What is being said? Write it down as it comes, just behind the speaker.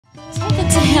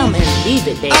him and leave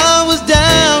it there. I was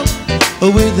down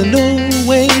with no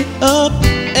way up,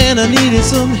 and I needed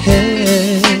some help.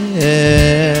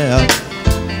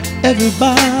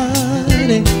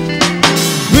 Everybody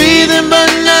breathing but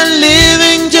not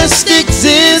living, just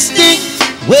existing.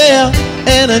 Well,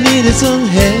 and I needed some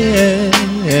help.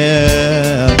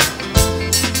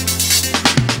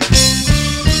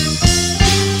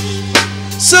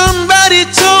 Somebody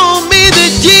told me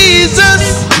that Jesus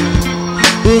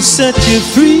will set you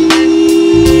free.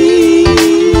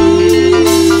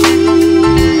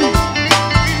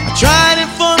 I tried it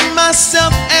for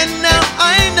myself, and now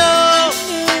I know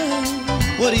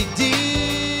what he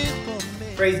did for me.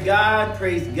 Praise God,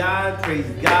 praise God, praise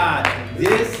God.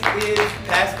 This is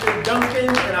Pastor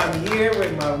Dunkins, and I'm here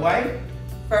with my wife,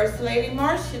 First Lady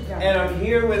Marcia Dunkins. and I'm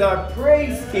here with our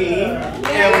praise team,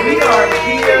 and we are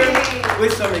here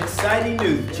with some exciting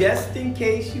news. Just in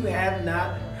case you have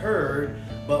not heard,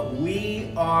 but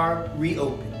we are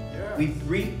reopened. We've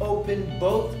reopened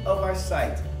both of our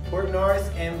sites, Port Norris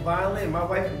and Violin. My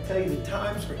wife will tell you the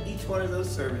times for each one of those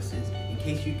services in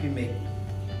case you can make it.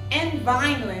 In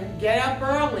Vineland, get up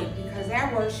early because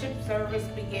our worship service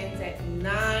begins at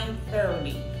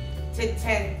 9:30 to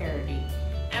 10:30.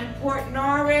 And Port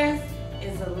Norris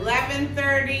is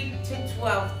 11:30 to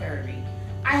 12:30.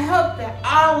 I hope that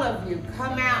all of you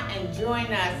come out and join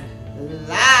us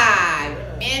live,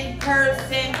 in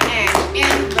person, and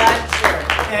in the church.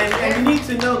 And you need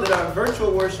to know that our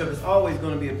virtual worship is always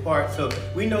going to be a part. So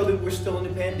we know that we're still in the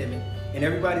pandemic and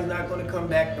everybody's not going to come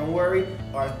back. Don't worry.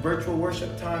 Our virtual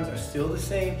worship times are still the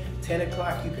same. 10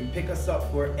 o'clock, you can pick us up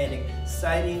for an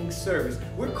exciting service.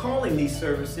 We're calling these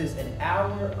services an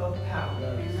hour of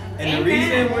power. And the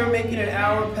reason we're making an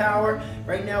hour of power,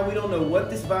 right now we don't know what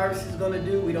this virus is going to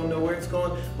do. We don't know where it's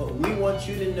going, but we want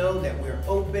you to know that we're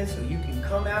open so you can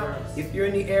come out if you're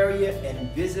in the area and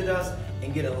visit us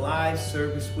and get a live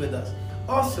service with us.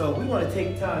 Also, we want to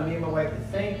take time, me and my wife, to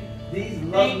thank these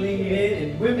lovely men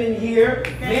and women here,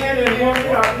 man and woman,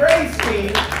 our praise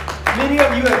team. Many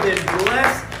of you have been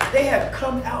blessed. They have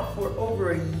come out for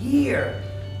over a year,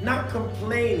 not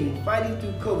complaining, fighting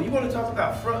through COVID. You want to talk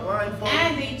about frontline folks?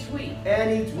 And each week.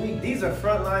 And each week. These are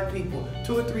frontline people.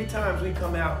 2 or 3 times we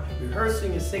come out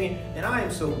rehearsing and singing, and I am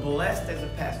so blessed as a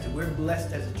pastor. We're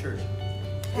blessed as a church.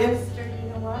 Pastor, you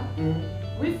know what?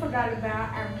 We forgot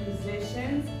about our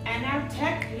musicians and our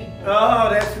tech people. Oh,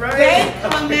 that's right. They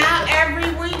come out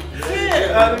every week too.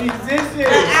 The musicians.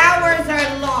 The hours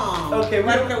are long. Okay,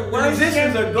 but the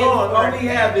musicians are gone. All we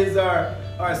worship. have is our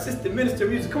assistant minister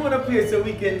of music. Come on up here so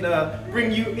we can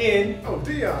bring you in. Oh,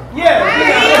 Dion. Yeah,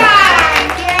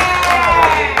 Yeah.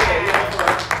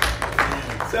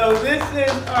 So this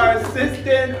is our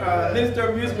assistant minister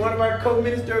of music, one of our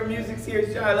co-minister of music here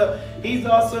at Shiloh. He's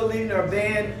also leading our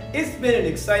band. It's been an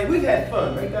exciting, we've had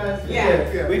fun, right guys?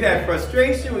 Yeah. We've had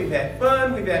frustration, we've had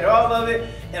fun, we've had all of it.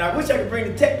 And I wish I could bring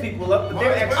the tech people up, but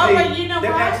they're actually, but you know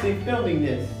they're what? actually filming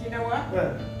this. You know what?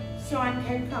 What? Sean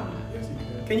can come up.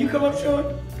 Can you come up,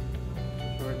 Sean?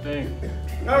 Sure thing.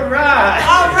 All right.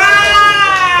 All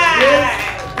right.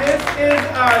 This is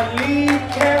our lead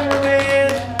cameraman.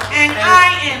 And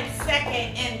I am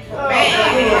second in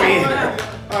command.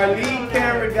 Our lead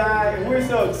camera guy, and we're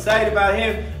so excited about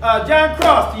him. John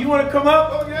Cross, do you want to come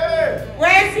up? Oh, yeah.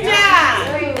 Where's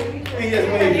John? He just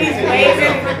waved. He's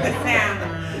waving for the sound.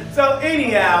 So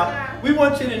anyhow, we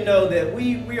want you to know that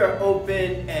we are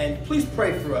open, and please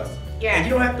pray for us. Yeah. And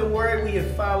you don't have to worry.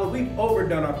 We've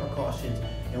overdone our precautions,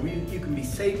 and you can be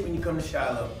safe when you come to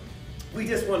Shiloh. We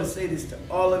just want to say this to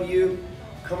all of you.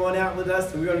 Come on out with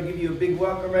us, and we're going to give you a big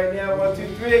welcome right now. 1,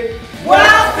 2, 3.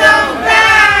 Welcome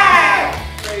back!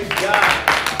 Praise God.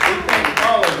 We thank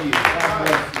all of you. God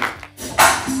bless you.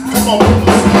 Come on,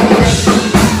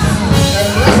 and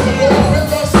bless the Lord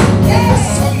with us on this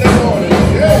Sunday morning.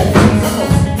 Yeah, come on.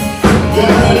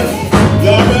 Y'all ready?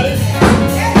 Y'all ready?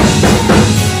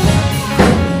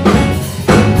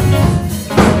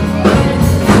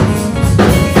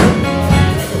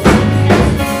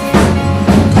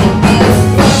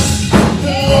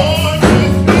 The Lord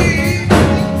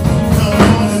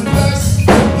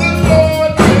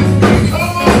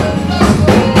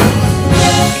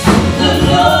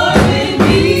with me.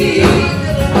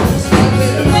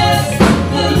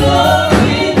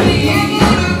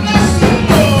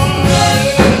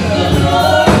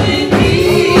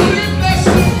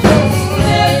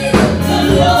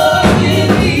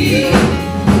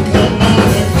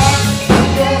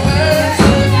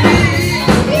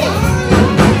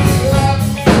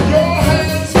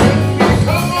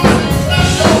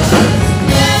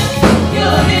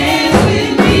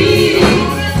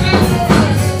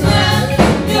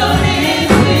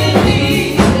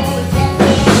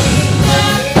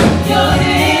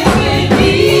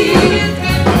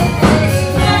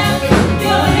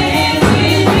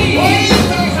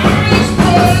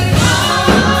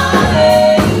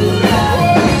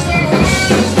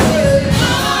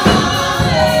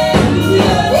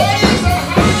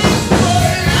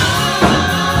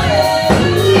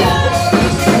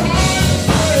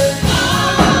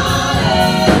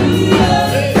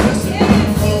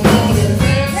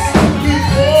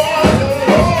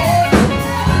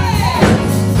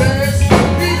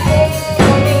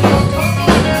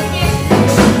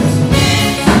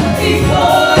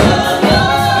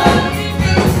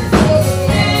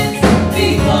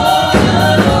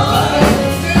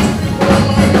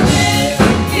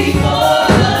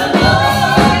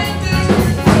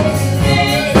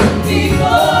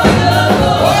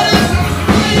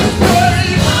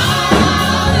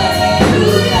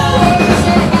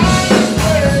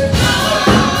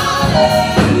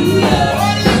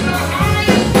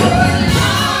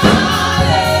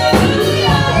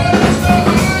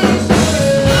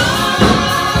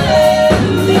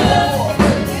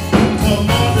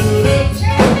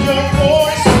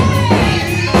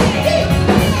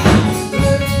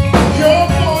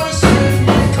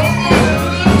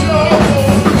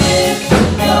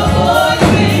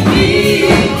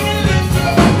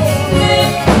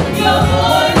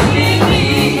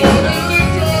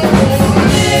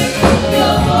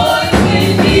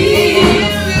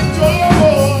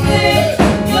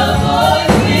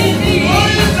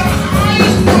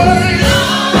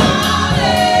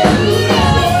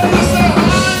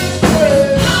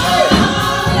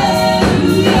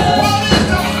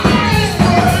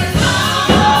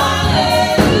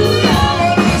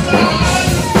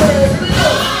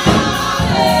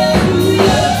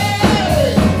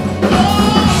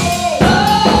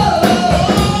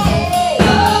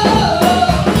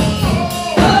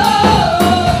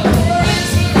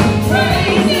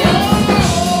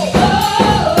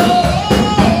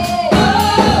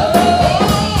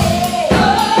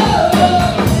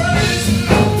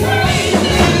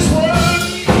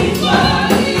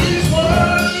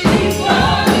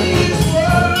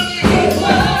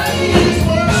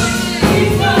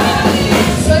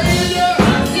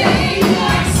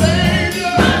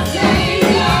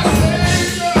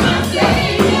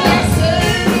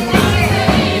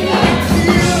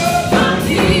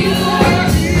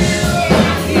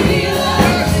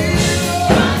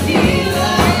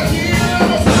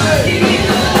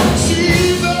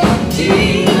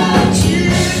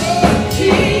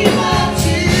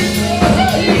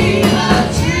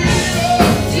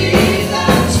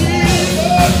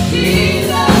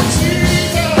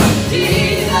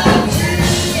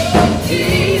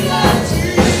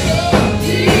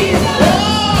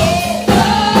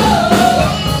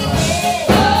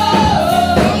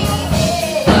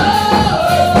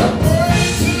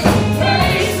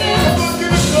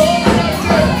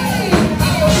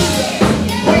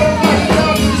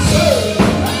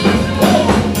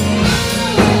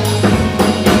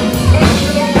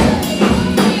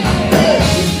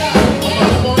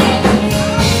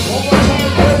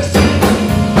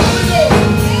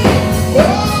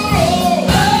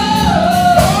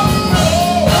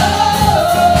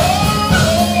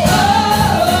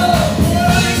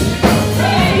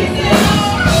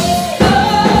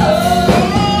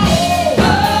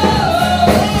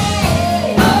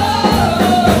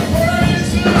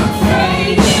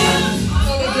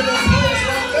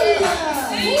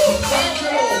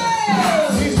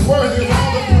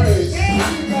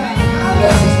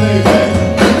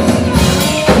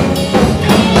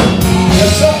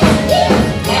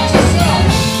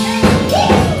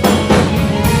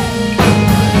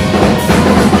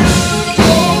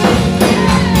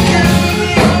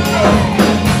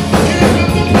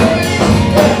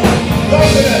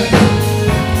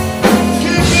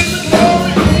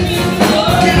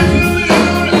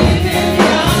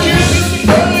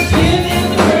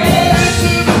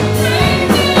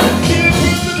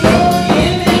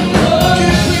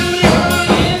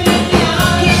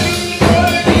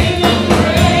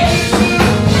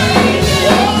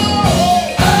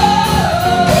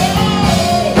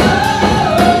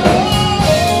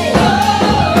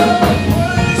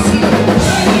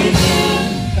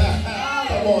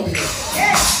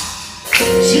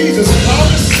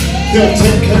 He'll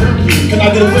take care of you. Can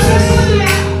I get a witness?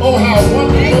 Oh, how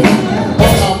wonderful.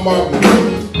 Oh, how marvelous.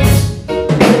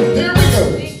 Here we go.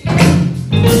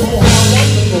 Oh,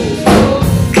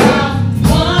 how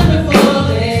wonderful.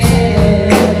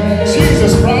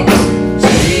 Jesus promised.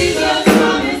 Jesus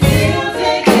promised he'll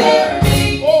take care of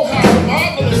me. Oh, how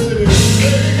marvelous it is.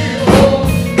 Oh,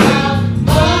 how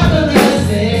marvelous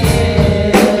it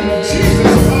is.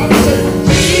 Jesus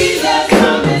promised. Jesus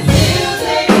promised he'll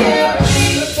take care of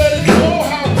me. Let's let it go. Oh,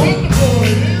 how wonderful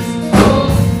it is.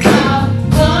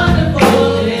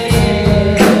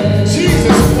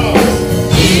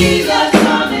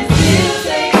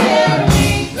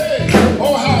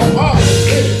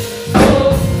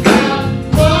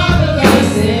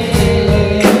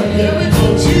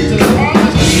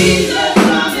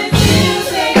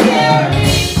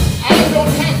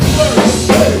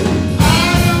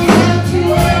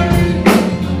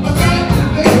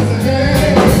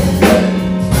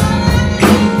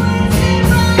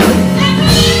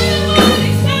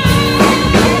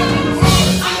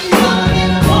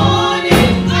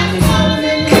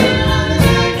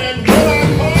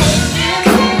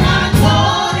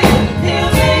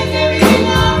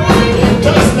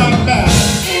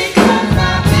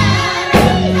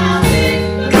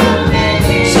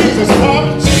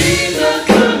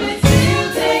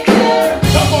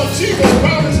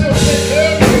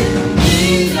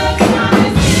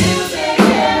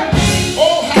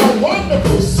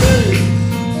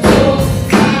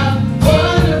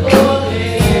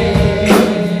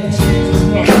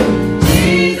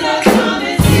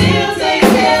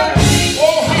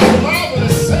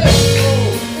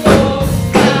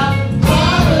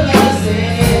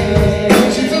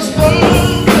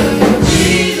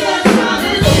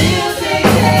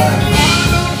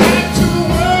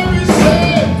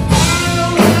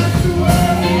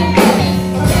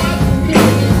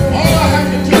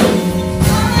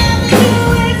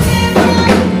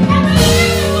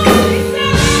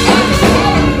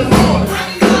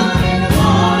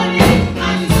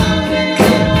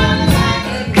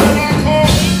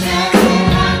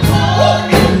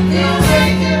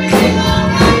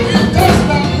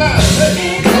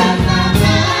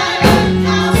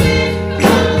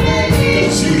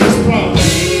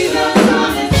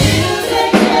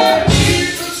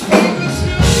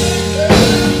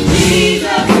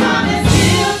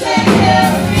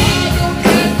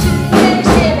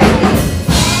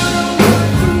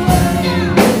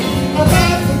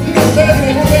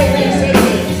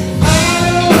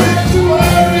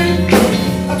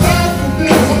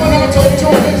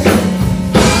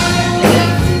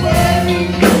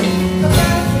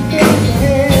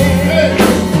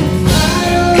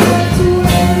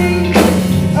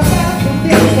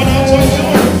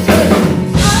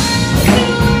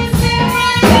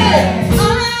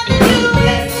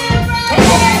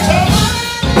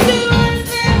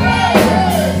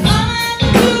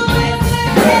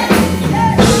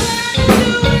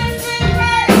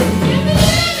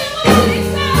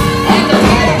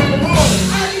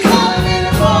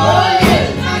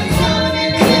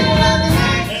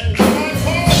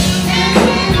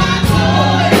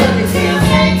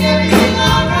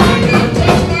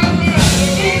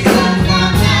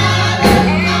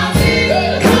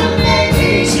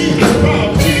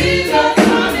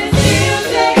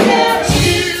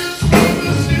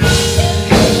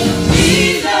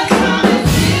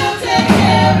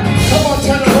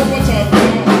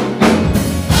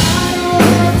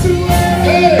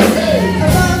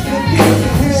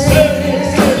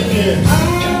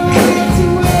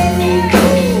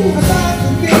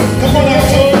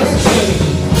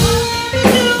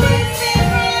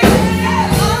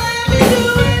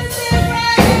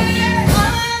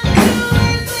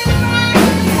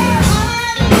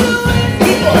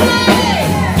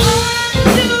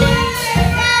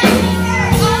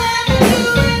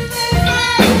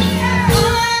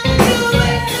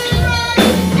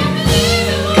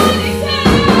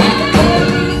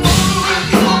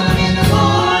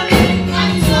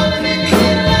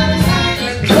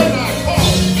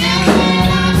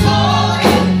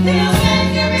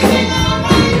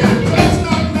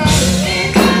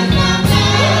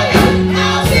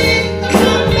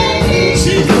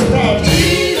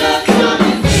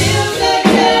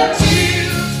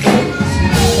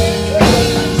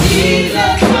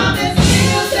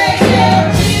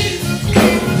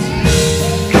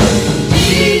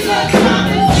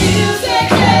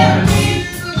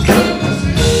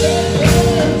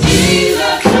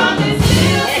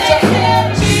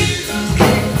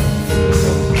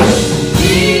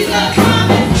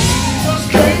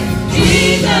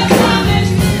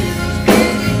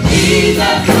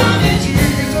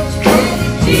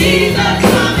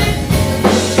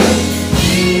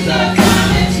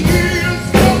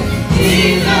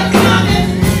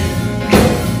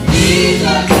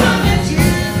 Jesus coming.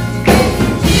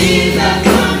 Jesus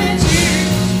coming.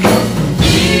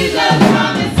 Jesus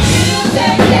coming. He'll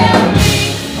take care of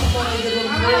me. Come on, give him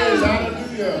praise.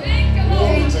 Hallelujah.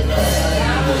 Glory to God.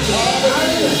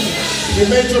 Hallelujah. You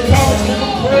made your promise. Give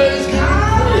him praise.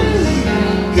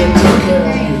 Give him praise. He'll take care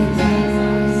of you.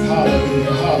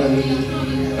 Hallelujah. Hallelujah.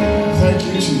 Thank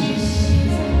you, Jesus.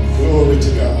 Glory to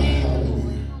God.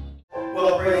 Hallelujah.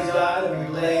 Well, praise God, and we're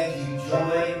glad you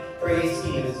joined. Praise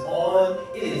Team is on.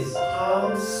 It is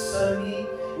Palm Sunday.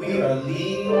 We are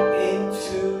leading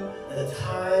into the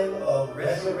time of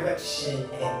resurrection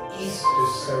and Easter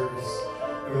service.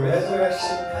 The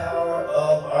resurrection power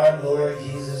of our Lord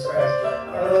Jesus Christ.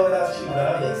 I don't know about you,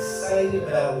 but I'm excited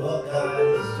about what God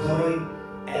is doing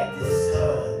at this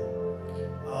time.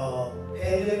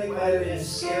 Pandemic might have been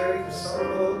scary for some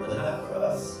people, but not for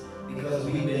us, because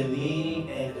we've been leaning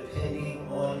and depending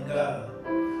on God.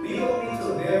 We go into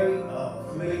a very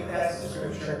familiar passage of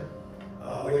scripture.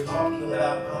 We're talking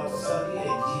about Palm Sunday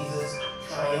and Jesus'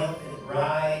 triumphant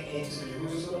ride into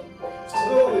Jerusalem. So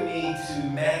go with me to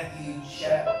Matthew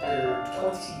chapter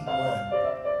 21.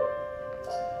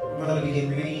 We're going to begin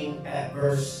reading at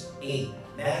verse 8.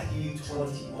 Matthew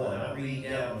 21. I'll read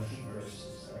down a few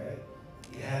verses, all right?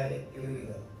 You have it? Here we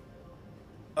go.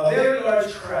 A very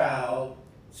large crowd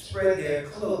spread their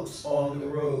cloaks on the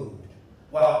road,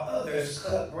 while others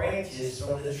cut branches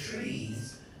from the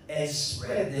trees and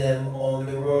spread them on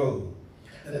the road.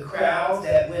 The crowds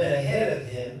that went ahead of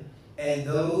him and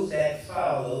those that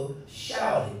followed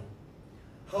shouted,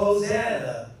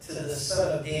 "Hosanna to the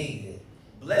Son of David.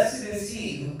 Blessed is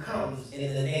he who comes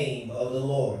in the name of the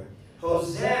Lord.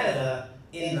 Hosanna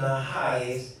in the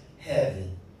highest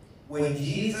heaven." When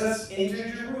Jesus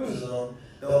entered Jerusalem,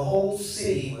 the whole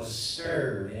city was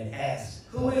stirred and asked,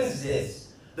 "Who is this?"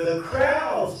 The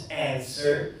crowds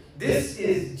answered, "This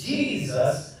is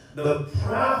Jesus, the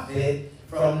prophet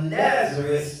from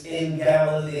Nazareth in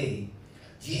Galilee."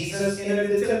 Jesus entered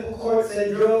the temple courts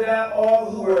and drove out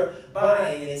all who were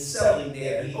buying and selling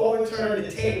there. He overturned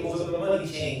the tables of the money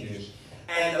changers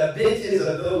and the benches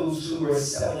of those who were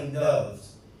selling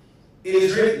doves. "It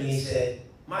is written," he said,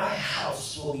 "My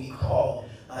house will be called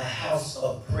a house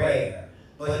of prayer,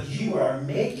 but you are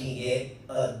making it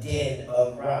a den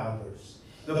of robbers."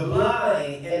 The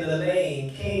blind and the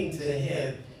lame came to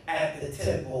him at the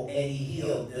temple, and he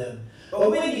healed them. But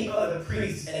when the other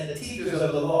priests and the teachers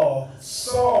of the law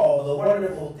saw the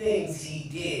wonderful things he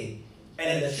did,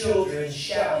 and the children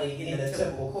shouting in the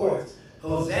temple courts,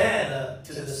 "Hosanna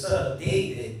to the Son of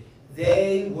David,"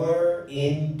 they were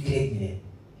indignant.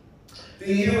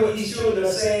 "Do you hear what these children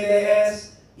are saying?" they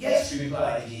asked. "Yes,"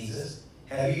 replied Jesus.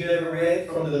 "Have you never read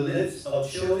from the lips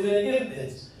of children and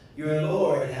infants, your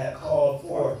Lord hath called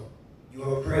forth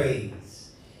your praise?"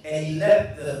 And he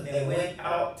left them and went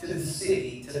out to the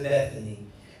city to Bethany,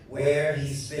 where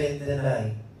he spent the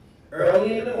night.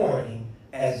 Early in the morning,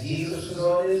 as Jesus was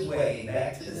on his way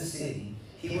back to the city,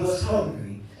 he was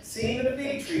hungry. Seeing a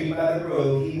fig tree by the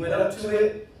road, he went up to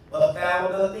it, but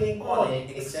found nothing on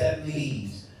it except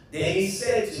leaves. Then he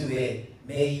said to it,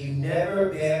 "May you never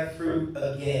bear fruit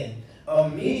again."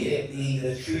 Immediately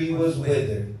the tree was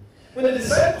withered. When the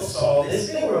disciples saw this,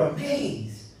 they were amazed.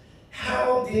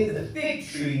 "How did the fig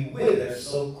tree wither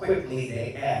so quickly?"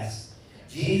 they asked.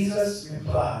 Jesus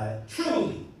replied,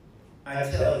 "Truly, I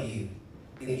tell you,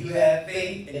 if you have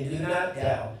faith and do not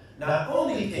doubt, not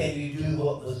only can you do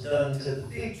what was done to the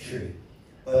fig tree,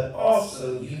 but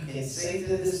also you can say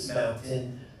to this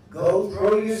mountain, 'Go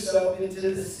throw yourself into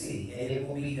the sea,' and it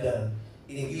will be done.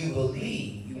 If you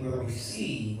believe, you will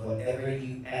receive whatever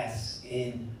you ask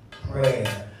in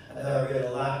prayer." I know I read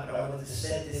a lot, but I want to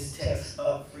set this text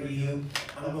up for you.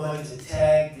 I'm going to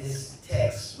tag this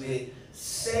text with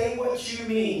 "Say what you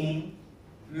mean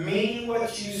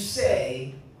what you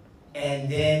say, and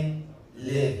then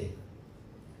live it."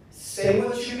 Say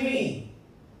what you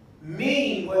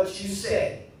mean what you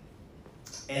say,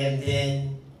 and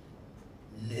then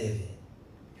live it.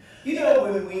 You know,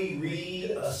 when we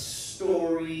read a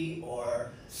story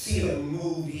or see a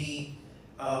movie,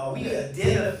 we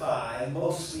identify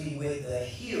mostly with the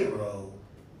hero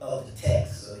of the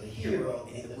text, or the hero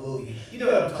in the movie. You know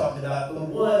what I'm talking about, the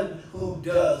one who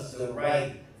does the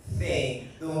right thing,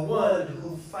 the one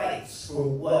who fights for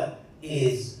what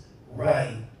is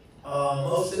right.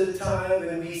 Most of the time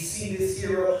when we see this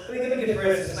hero, let me get for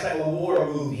instance like a war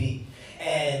movie,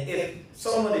 and if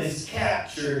someone is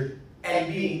captured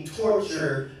and being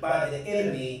tortured by the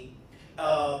enemy,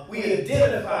 we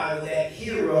identify with that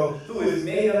hero who has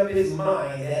made up his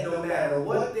mind that no matter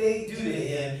what they do to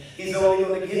him, he's only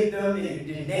going to give them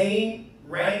the name,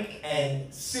 rank,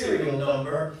 and serial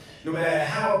number, No matter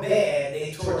how bad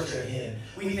they torture him,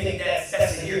 we think that's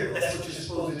a hero. That's what you're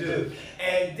supposed to do.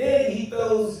 And then he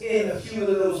throws in a few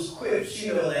of those quips,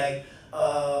 you know, like,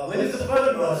 when is the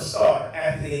fun going to start?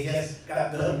 After they just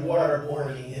got done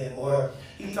waterboarding him. Or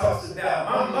he talks about,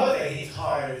 my mother hits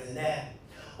harder than that.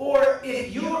 Or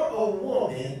if you're a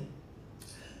woman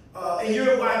and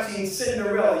you're watching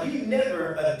Cinderella, you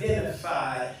never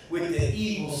identify with the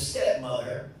evil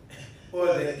stepmother or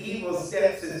the evil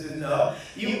stepsister. No,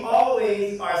 you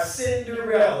always are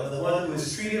Cinderella, the one who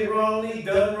is treated wrongly,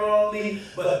 done wrongly,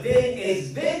 but then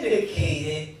is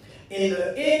vindicated in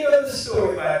the end of the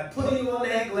story by putting on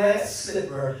that glass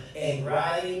slipper and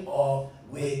riding off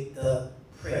with the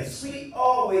prince. We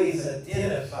always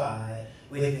identify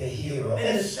with the hero,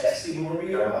 and especially when we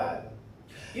read our Bible.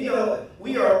 You know,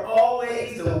 we are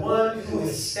always the one who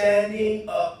is standing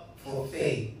up for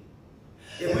faith.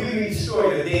 If we read the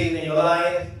story of David and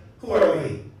Goliath, who are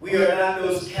we? We are not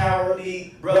those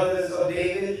cowardly brothers of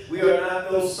David. We are not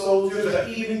those soldiers or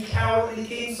even cowardly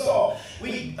King Saul.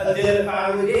 We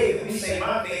identify with David. We say,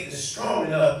 my faith is strong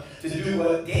enough to do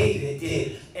what David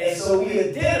did. And so we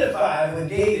identify with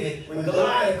David when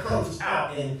Goliath comes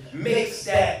out and makes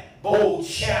that bold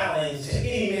challenge to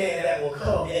any man that will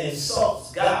come and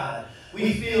insults God.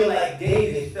 We feel like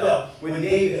David felt when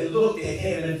David looked at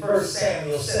him in 1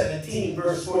 Samuel 17,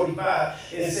 verse 45,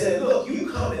 and said, look, you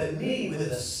come at me with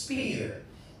a spear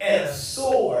and a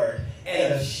sword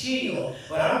and a shield,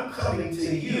 but I'm coming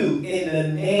to you in the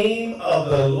name of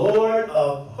the Lord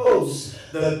of hosts,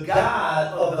 the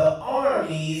God of the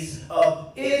armies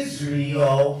of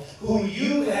Israel, who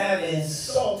you have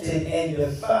insulted and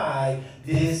defied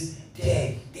this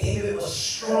day. David was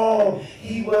strong.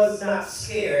 He was not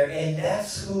scared, and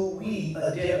that's who we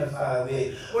identify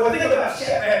with. Well, think about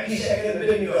Shadrach, Meshach, and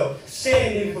Abednego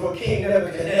standing before King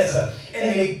Nebuchadnezzar,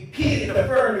 and they heated the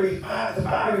fiery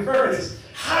furnace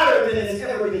hotter than it's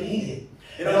ever been heated.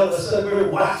 And all of a sudden, we're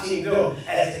watching them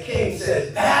as the king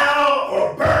says, "Thou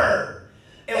or burn."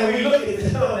 And we look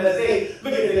at them as they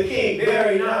look at the king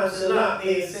very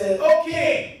nonchalantly and said, "O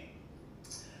king."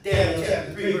 Daniel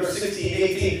chapter 3, verse 16,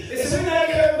 18. They said, "We're not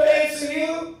careful to answer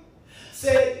you."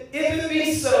 Said, "If it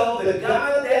be so, the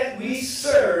God that we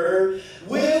serve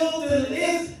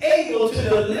is able to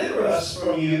deliver us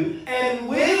from you and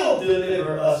will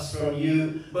deliver us from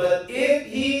you. But if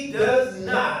he does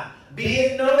not, be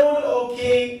it known, O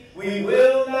king, we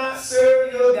will not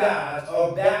serve your gods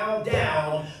or bow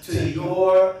down to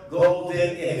your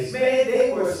golden image." Man,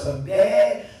 they were some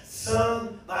bad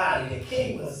somebody. The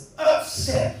king was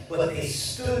upset, but they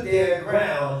stood their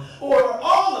ground. Or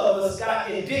all of us got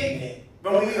indignant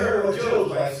when we heard what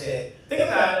Job's wife said. Think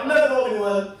about it. I'm not the only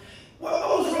one. What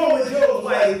was wrong with Job's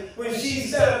wife when she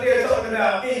sat up there talking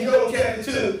about in Job chapter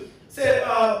 2, said,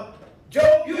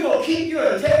 Job, you going to keep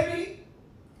your integrity?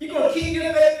 You going to keep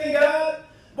your faith in God?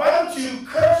 Why don't you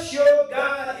curse your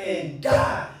God and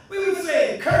die? We were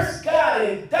saying, curse God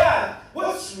and die.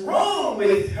 What's wrong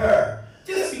with her?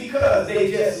 Just because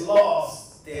they just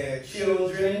lost their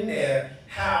children, their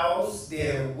house,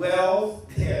 their wealth,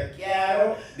 their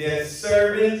cattle, their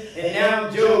servants, and now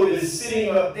Job is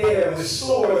sitting up there with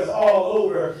sores all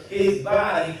over his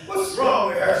body. What's wrong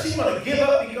with her? She want to give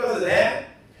up because of that?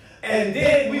 And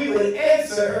then we would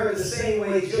answer her the same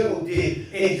way Job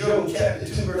did in Job chapter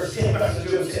 2, verse 10.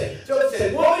 Job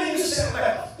said, "Woman, you sound like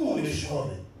a foolish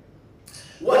woman.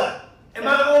 What? Am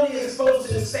I only supposed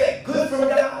to expect good from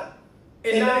God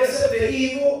and not accept the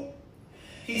evil?"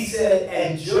 He said,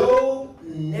 and Job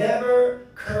never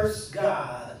cursed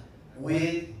God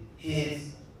with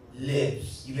his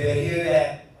lips. You better hear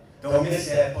that. Don't miss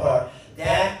that part.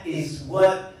 That is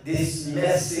what this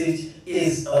message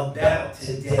is about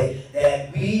today.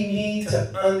 That we need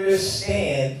to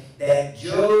understand that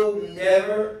Job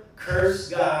never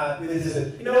cursed God with his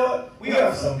lips. You know what? We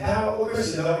are some powerful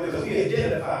Christians because we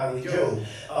identify with Job.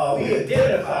 We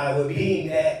identify with being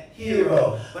that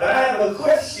hero. But I have a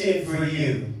question for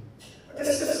you.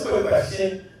 Just a quick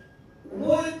question.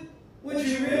 Would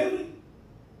you really?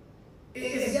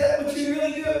 Is that what you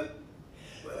really do?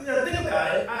 Now think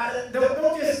about it.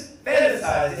 Don't just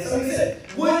fantasize it. So he said,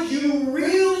 would you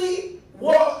really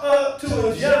walk up to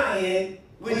a giant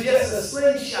with just a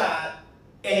slingshot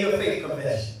and your faith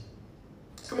confession?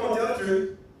 Come on, tell the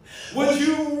truth. Would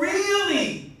you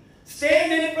really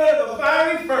stand in front of a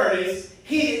fiery furnace,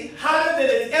 heated hotter than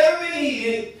it's ever been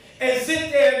heated, and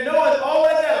sit there knowing all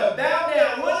I gotta bow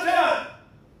down one time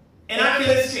and I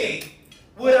can escape?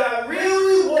 Would I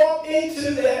really walk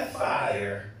into that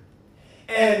fire?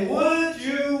 And would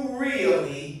you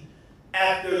really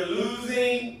after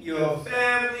losing your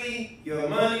family, your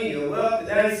money, your wealth, and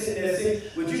now you're sitting there saying,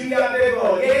 would you be out there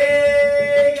going,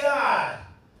 yay, God?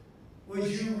 Would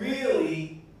you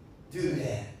really do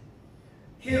that?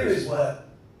 Here is what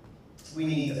we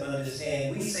need to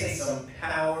understand. We say some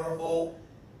powerful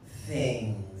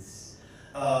things,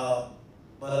 but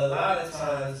a lot of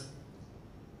times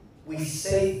we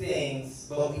say things,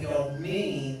 but we don't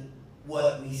mean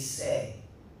what we say.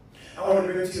 I want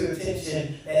to bring to your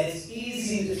attention that it's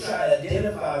easy to try to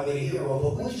identify with a hero,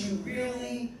 but would you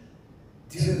really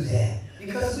do that?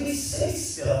 Because we say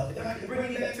stuff, if I can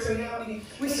bring you back to reality,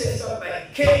 we say stuff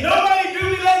like, can't nobody do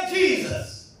me like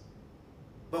Jesus.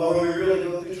 But when we really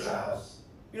go through trials,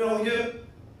 you know what we do?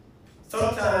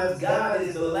 Sometimes God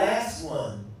is the last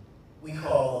one we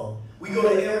call on. We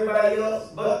go to everybody else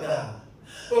but God.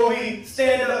 Or we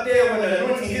stand up there when the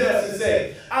anointing hits us and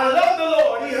say, I love the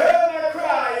Lord. He heard my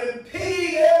cry and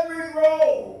pitied every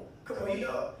groan. Come on, you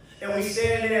know. And we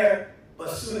stand there, but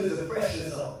as soon as the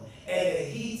pressure's on and the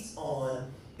heat's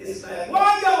on, it's like,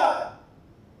 why God?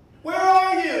 Where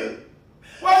are you?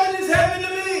 Why did this happen to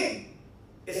me?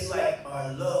 It's like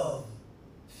our love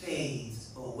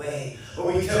fades away.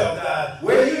 Or we tell God,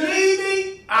 where you lead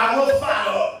me, I will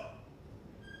follow.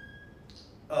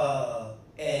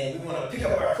 And we want to pick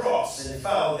up our cross and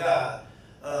follow God.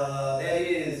 That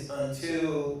is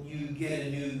until you get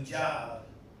a new job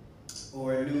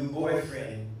or a new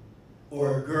boyfriend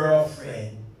or a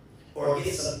girlfriend or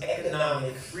get some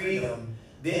economic freedom.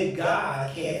 Then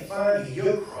God can't find you.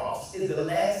 Your cross is the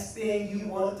last thing you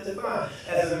want to find.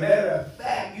 As a matter of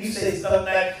fact, you say stuff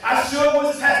like, I sure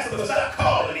was pastor, but stop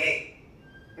calling me.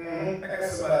 I got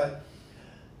somebody.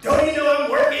 Don't you know I'm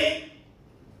working?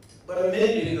 But a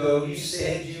minute ago, you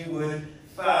said you would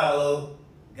follow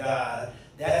God.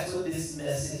 That's what this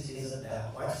message is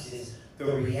about. Watch this. The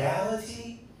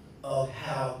reality of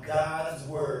how God's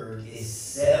word is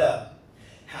set up,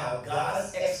 how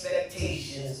God's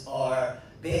expectations are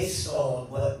based on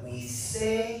what we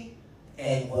say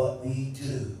and what we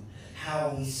do,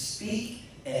 how we speak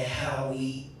and how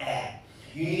we act.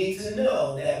 You need to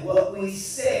know that what we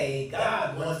say,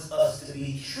 God wants us to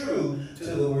be true to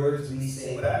the words we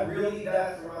say. But I really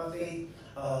died for my faith.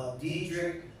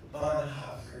 Dietrich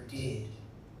Bonhoeffer did.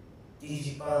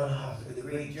 Dietrich Bonhoeffer, the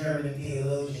great German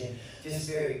theologian, just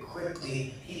very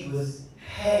quickly, he was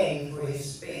hanged for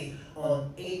his faith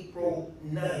on April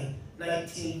 9th,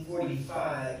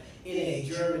 1945, in a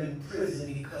German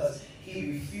prison because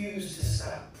he refused to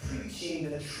stop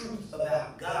preaching the truth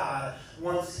about God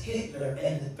once Hitler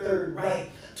and the Third Reich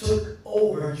took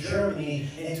over Germany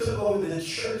and took over the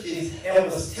churches and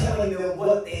was telling them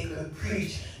what they could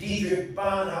preach. Dietrich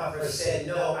Bonhoeffer said,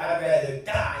 no, I'd rather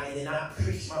die than not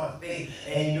preach my faith.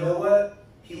 And you know what?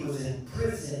 He was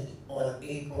imprisoned on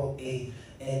April 8th,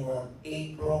 and on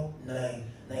April 9th,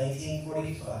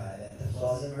 1945, at the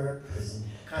Flossenburg prison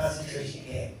concentration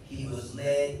camp, he was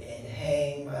led and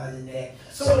hanged by the neck.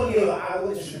 Someone gave an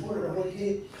eyewitness report of what he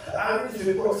did. The eyewitness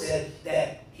report said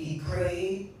that he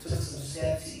prayed, took some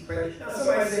steps, he prayed. Now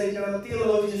somebody said, you know,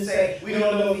 theologians say, we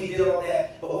don't know if he did all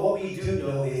that, but what we do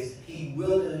know is he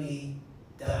willingly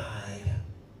died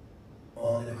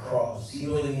on the cross. He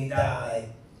willingly died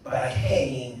by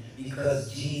hanging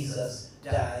because Jesus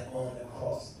died on the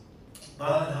cross.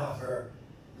 Bonhoeffer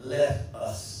left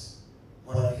us.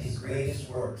 One of his greatest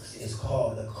works is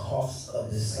called The Cost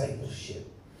of Discipleship.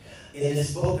 In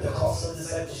this book, The Cost of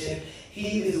Discipleship,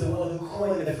 he is the one who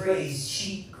coined the phrase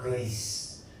cheap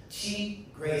grace.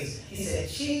 Cheap grace. He said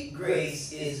cheap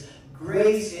grace is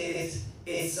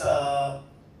it's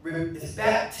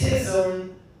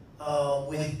baptism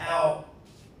without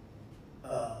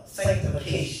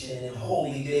sanctification and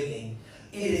holy living.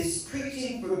 It is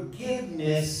preaching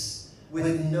forgiveness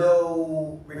with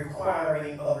no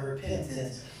requiring of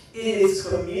repentance. It is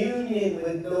communion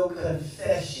with no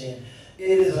confession.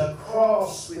 It is a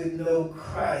cross with no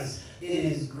Christ. It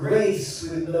is grace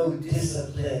with no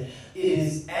discipline. It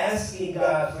is asking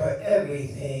God for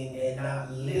everything and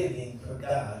not living for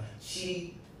God.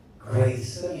 Cheap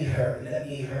grace. Let me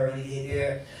hurry to get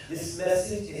there. This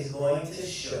message is going to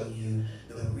show you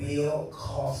the real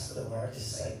cost of our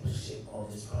discipleship on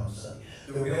this Palm Sunday.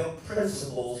 The real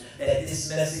principles that this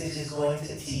message is going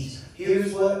to teach.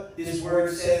 Here's what this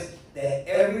word says, that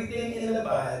everything in the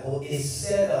Bible is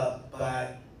set up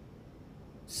by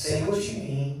say what you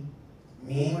mean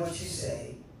what you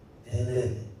say, then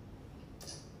live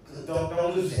it.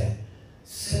 Don't lose that.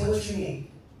 Say what you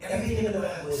mean. Everything in the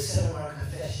Bible is set on our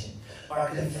confession. Our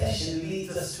confession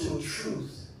leads us to a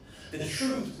truth. The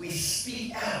truth we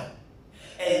speak out.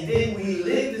 And then we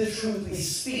live the truth we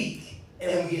speak,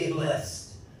 and we get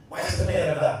blessed. Watch the man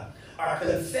of God. Our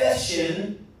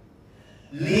confession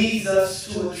leads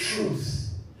us to a truth.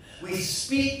 We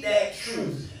speak that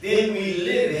truth, then we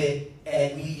live it,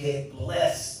 and we get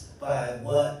blessed by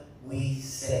what we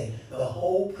say. The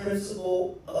whole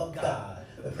principle of God,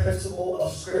 the principle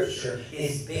of Scripture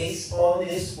is based on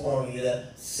this formula.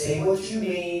 Say what you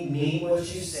mean what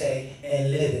you say, and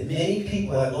live it. Many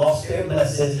people have lost their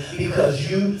blessings because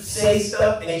you say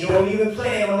stuff and you don't even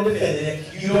plan on defending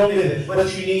it. You don't live it,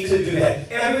 but you need to do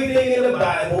that. Everything in the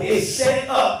Bible is set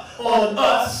up on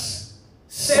us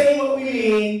saying what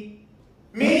we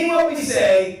meaning what we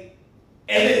say,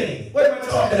 and living it. What am I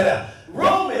talking about?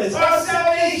 Romans, our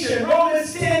salvation,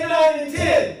 Romans 10, 9, and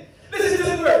 10. Listen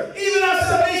to the verse. Even our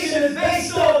salvation is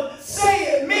based on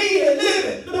say it, mean it, live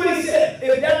it. Look what he said.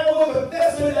 If thou wilt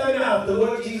confess with thy mouth the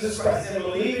Lord Jesus Christ and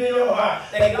believe in your heart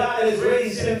that God has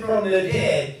raised him from the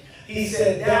dead, he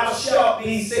said, thou shalt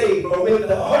be saved. For with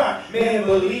the heart man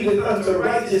believeth unto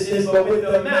righteousness, but with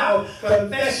the mouth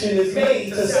confession is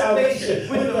made to salvation.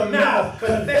 With the mouth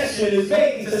confession is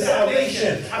made to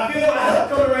salvation. I feel my help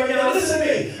coming right now. Listen to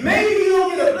me. Maybe you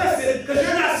don't get a blessing because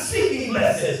you're not speaking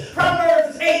blessings.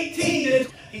 Proverbs 18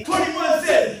 and 21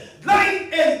 says,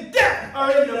 life and death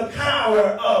are in the power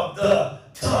of the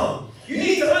tongue. You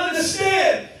need to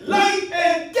understand life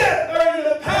and death are in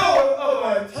the power of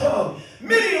our tongue.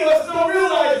 Many of us don't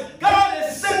realize God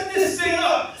has set this thing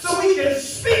up so we can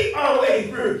speak our way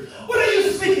through. What are you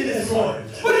speaking this morning?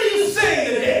 What are you saying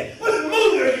today? What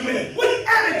mood are you in? What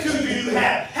attitude do you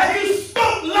have? Have you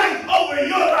spoke life over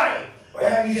your life? Or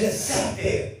have you just sat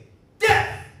there?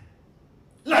 Death,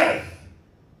 life,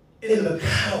 in the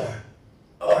power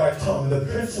of our tongue. The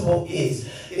principle is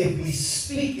if we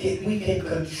speak it, we can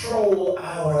control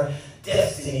our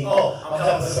destiny. Oh, I'm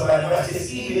helping somebody watch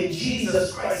this. Even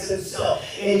Jesus Christ himself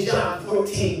in John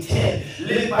 14:10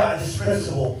 lived by this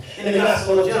principle. In the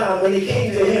Gospel of John, when he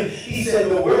came to him, he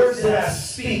said, the words that I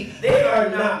speak, they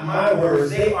are not my words.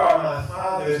 They are my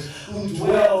Father's who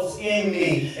dwells in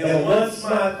me. And once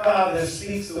my Father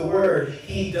speaks the word,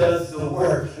 he does the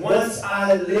work. Once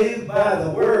I live by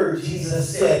the word,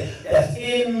 Jesus said, that's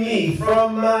in me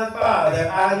from my Father,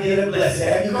 I get a blessing.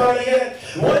 Have you caught it yet?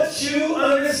 Once you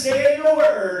understand your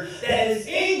word that is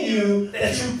in you,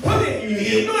 that you put in you,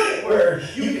 the anointed word,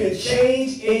 you can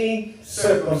change any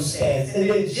circumstance. And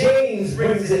then James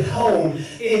brings it home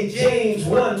in James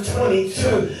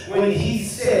 1:22 when he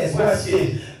says, watch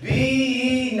this, be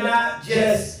ye not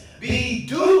just, be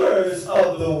doers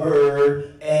of the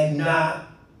word and not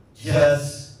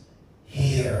just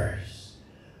hearers.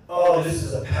 Oh, this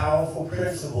is a powerful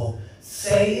principle.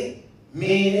 Say it,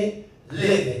 mean it,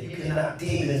 live it. You can knock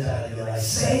demons out of your life.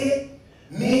 Say it,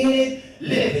 mean it,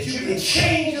 live it. You can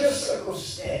change your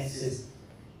circumstances.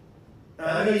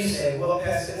 Now, I know you say, well,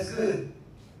 Pastor, that's good.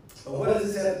 But what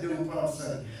does this have to do with Palm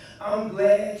Sunday? I'm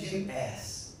glad you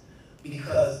asked,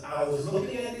 because I was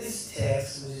looking at this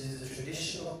text, which is the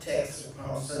traditional text for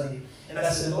Palm Sunday, and I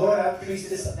said, Lord, I've preached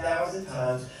this 1,000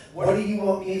 times. What do you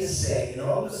want me to say? And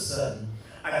all of a sudden,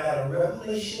 I got a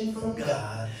revelation from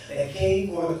God that came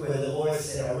forth where the Lord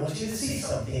said, I want you to see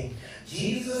something.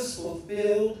 Jesus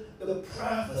fulfilled the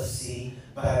prophecy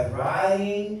by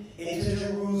riding into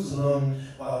Jerusalem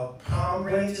while palm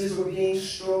branches were being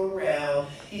strewn around.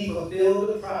 He fulfilled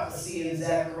the prophecy in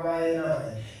Zechariah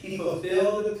 9. He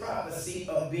fulfilled the prophecy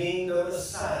of being the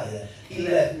Messiah. He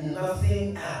left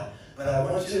nothing out. But I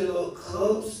want you to look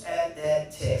close at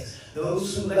that text.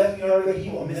 Those who left me already,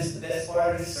 you will miss the best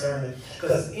part of the sermon.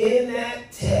 Because in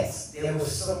that text, there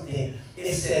was something.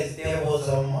 It says there was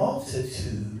a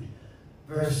multitude,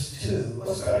 verse 2.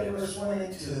 We'll start at verse 1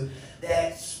 and 2.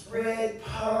 That spread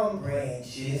palm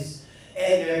branches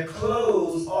and their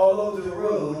clothes all over the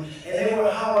road. And they were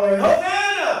hollering,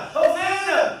 Hosanna!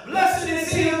 Hosanna! Blessed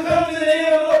is he who comes in the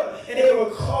name of the Lord. And they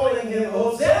were calling him,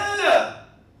 Hosanna!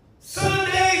 Son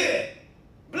of David!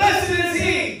 Blessed is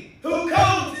he who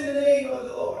comes in the name of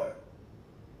the Lord.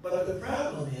 But the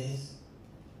problem is,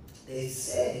 they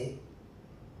said it,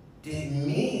 didn't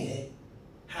mean it.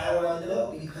 How do I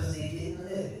know? Because they didn't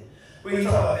live it. What are you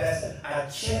talking about, Pastor? I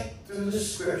checked through the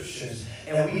scriptures,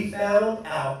 and we found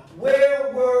out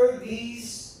where were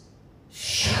these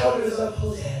shouters of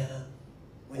Hosanna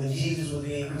when Jesus was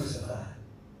being crucified?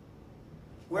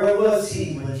 Where was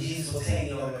he when Jesus was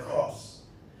hanging on the cross?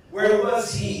 Where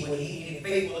was he when he needed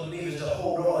faithful believers to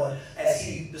hold on as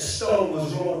the stone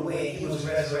was rolled away and he was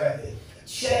resurrected?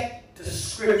 Check the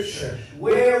scripture.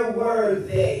 Where were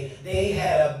they? They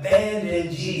had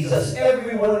abandoned Jesus.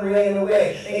 Everyone ran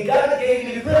away. And God gave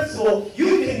me the principle.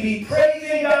 You can be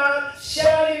praising God,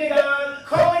 shouting to God,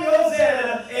 calling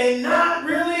Hosanna, and not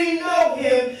really know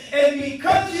him. And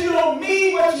because you don't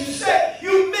mean what you say,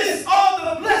 you miss all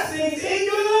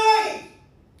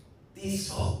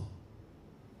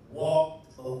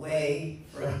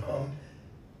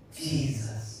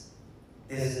Jesus.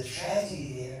 There's a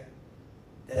tragedy there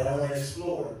that I want to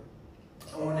explore.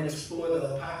 I want to explore the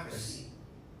hypocrisy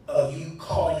of you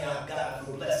calling out God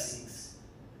for blessings,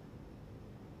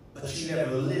 but you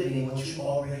never living what you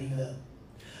already know.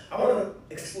 I want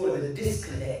to explore the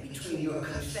disconnect between your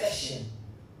confession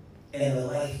and the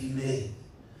life you live.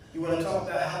 You want to talk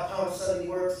about how Palm Sunday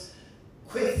works?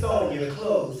 Quit throwing your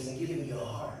clothes and giving your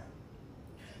heart.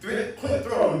 Quit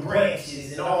throwing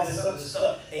branches and all this other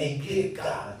stuff and give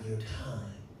God your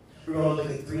time. We're going to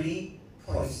look at 3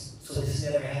 points so this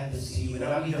never happens to you, and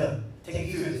I'll be done. Take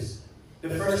you through this.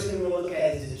 The first thing we're going to look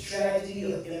at is the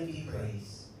tragedy of empty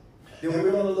praise. Then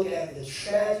we're going to look at the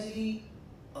tragedy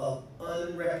of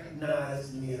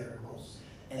unrecognized miracles.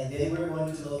 And then we're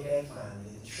going to look at,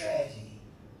 finally, the tragedy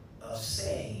of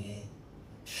saying it,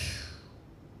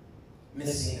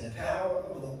 missing the power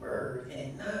of the word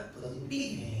and not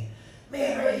believing it.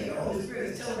 Man, right here, the Holy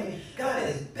Spirit is telling me God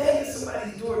is banging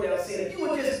somebody's door down saying, if you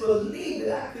would just believe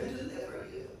that I could deliver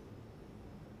you.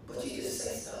 But you just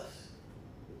say stuff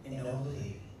and don't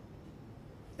believe it.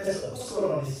 That's what's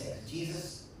going on in this text.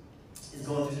 Jesus is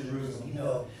going to Jerusalem. You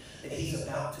know that he's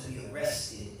about to be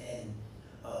arrested and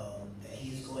that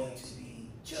he's going to be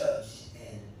judged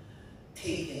and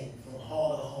taken from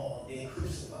hall to hall and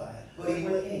crucified. But he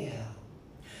went anyhow.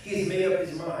 He has made up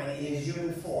his mind in his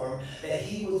human form that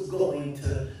he was going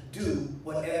to do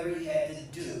whatever he had to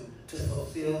do to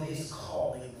fulfill his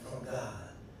calling from God.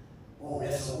 Oh,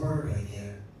 that's a word right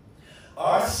there.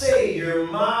 Our Savior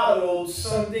modeled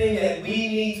something that we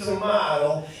need to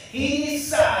model. He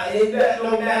decided that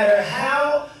no matter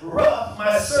how rough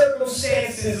my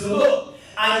circumstances look,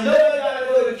 I know I got to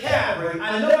go to Calvary.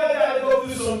 I know I got to go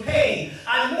through some pain.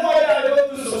 I know I got to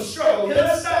go through some struggle. Can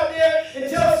I stop there and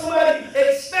tell somebody,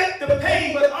 expect the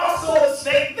pain, but also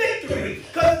expect victory?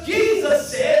 Because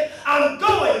Jesus said, I'm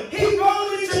going. He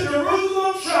rode into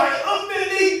Jerusalem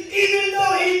triumphantly, even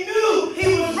though he knew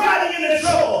he was riding in the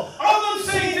trouble. All I'm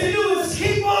saying to you is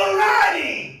keep on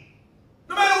riding.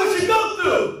 No matter what you go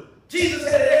through. Jesus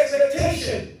had an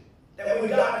expectation that when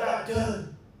God got done,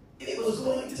 it was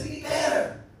going to be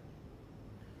better.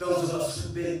 Those of us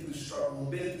who've been through struggle,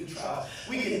 been through trials,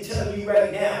 we can tell you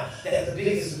right now that the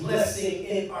biggest blessing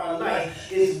in our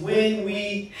life is when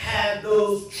we have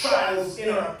those trials in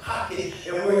our pocket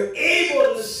and we're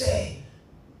able to say,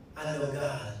 I know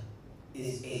God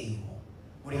is able.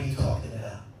 What are you talking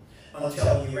about? I'm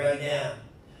telling you right now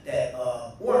that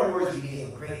Warren Worthy gave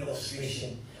a great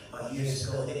illustration years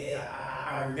ago.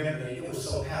 I remember it. It was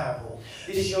so powerful.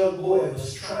 This young boy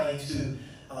was trying to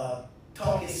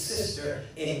talk his sister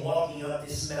in walking up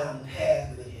this mountain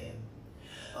path with him.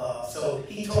 So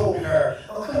he told her,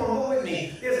 oh, come on, go with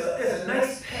me. There's a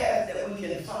nice path that we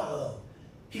can follow.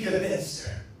 He convinced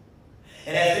her.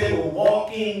 And as they were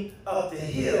walking up the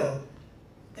hill,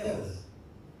 there was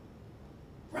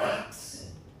rocks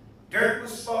and dirt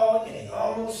was falling and he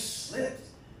almost slipped.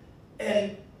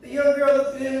 And the young girl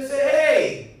looked at him and said,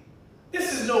 hey,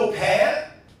 this is no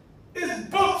path. There's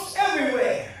bumps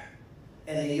everywhere.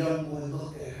 And the young boy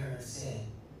looked at her and said,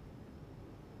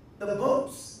 the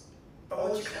bumps are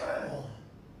what you climb on.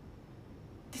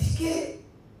 Did you get it?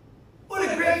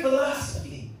 What a great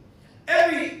philosophy.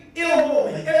 Every ill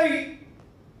moment, every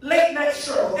late night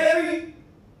struggle, every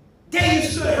day you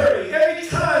stood hurting, every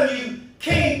time you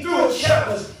came through a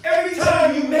challenge, every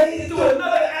time you made it through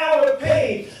another hour of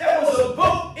pain, that was a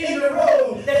bump in the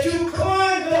road that you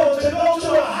climbed on to go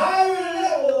to a higher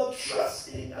level of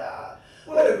trusting God.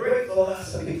 What a great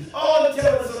philosophy. All I'm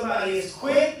telling somebody is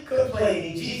quit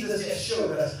complaining. Jesus just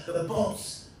showed us the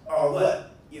bumps are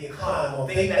what you climb on.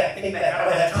 Think back. I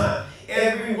don't have time.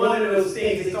 Every one of those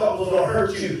things they thought was going to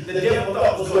hurt you, the devil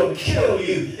thought was going to kill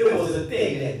you, it was the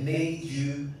thing that made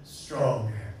you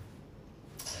stronger.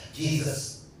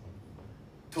 Jesus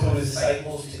told his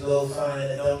disciples to go find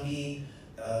a donkey,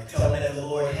 tell them that the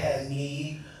Lord has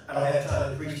need. I don't have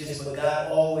time to preach this, but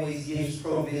God always gives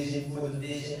provision for the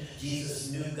vision. Jesus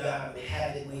knew God would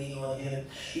have it waiting on him.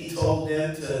 He told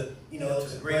them to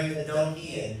bring the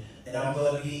donkey and I'm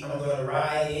going to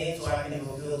ride in so I can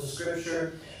fulfill the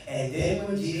scripture. And then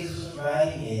when Jesus was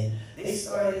riding in, they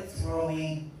started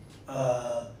throwing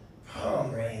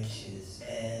palm branches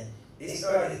and they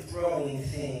started throwing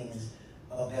things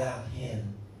about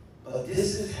him. But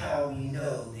this is how we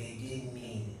know they didn't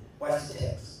mean it. Watch the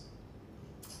text.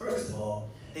 First of all,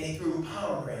 they threw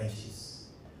palm branches.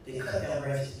 They cut down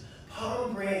branches.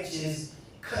 Palm branches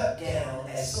cut down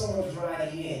as someone's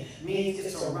riding in means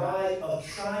it's a ride of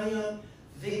triumph,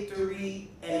 victory,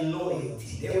 and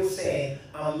loyalty. They were saying,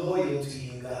 I'm loyal to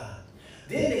you, God.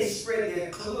 Then they spread their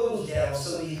clothes down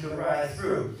so that he could ride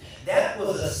through. That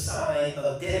was a sign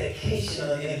of dedication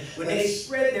of him. When they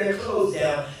spread their clothes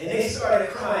down and they started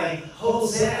crying,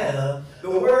 Hosanna, the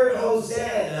word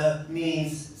Hosanna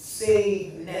means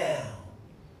save now.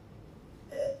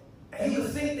 And you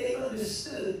would think they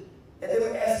understood that they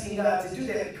were asking God to do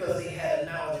that because they had a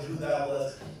knowledge of who God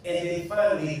was. And then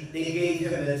finally, they gave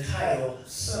him the title,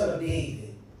 Son of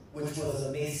David, which was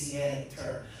a messianic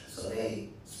term. So they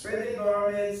spread their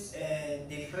garments and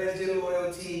they pledged their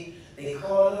loyalty. They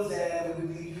called Hosanna,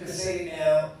 you can say it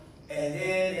now. And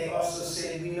then they also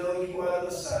said, we know you are the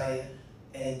Messiah.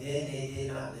 And then they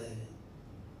did not live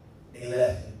it. They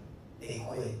left him. They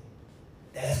quit.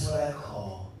 That's what I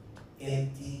call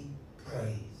empty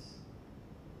praise.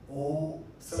 Oh,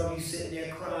 some of you sitting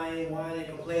there crying, whining,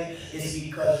 complaining. It's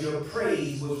because your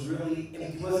praise was really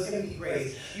empty. It was empty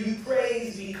praise. You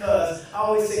praise because, I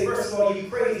always say, first of all, you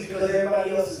praise because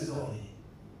everybody else is doing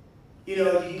it. You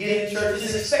know, you get in church,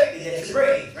 it's expected that you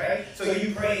praise, right? So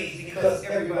you praise because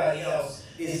everybody else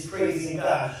is praising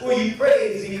God. Or you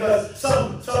praise because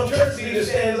some church leader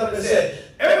stands up and says,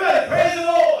 everybody praise the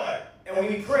Lord. And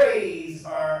when we praise,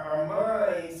 our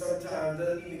mind sometimes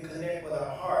doesn't even connect with our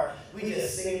heart. We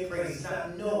just sing praise,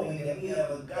 not knowing that we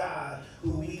have a God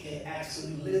who we can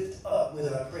actually lift up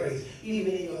with our praise.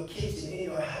 Even in your kitchen, in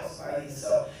your house by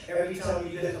yourself, every time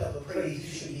you lift up a praise,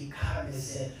 you should be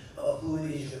cognizant of who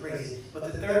it is you're praising.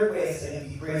 But the third way is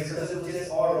empty praise because it was just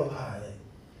autopilot.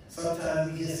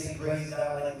 Sometimes we just say praise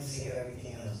God like we say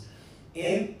everything else.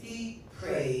 Empty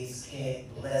praise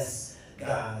can't bless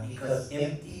God because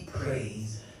empty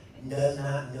praise does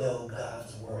not know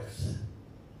God's worth.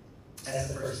 That's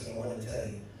the first thing I want to tell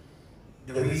you.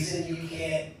 The reason you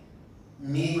can't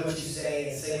mean what you say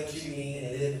and say what you mean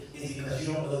and live is because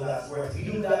you don't know God's worth. If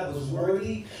you knew God was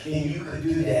worthy, then you could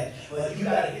do that. But you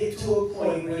got to get to a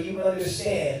point where you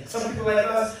understand. Some people like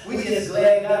us, we just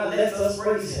glad God lets us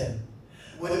praise him.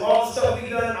 With all the stuff we've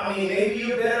done, I mean, maybe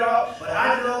you're better off, but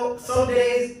I know some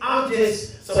days I'm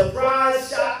just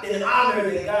surprised, shocked, and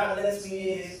honored that God lets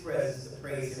me in his presence to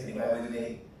praise him. Anybody with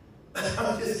me?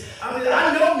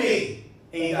 I know me.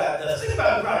 And God does. Think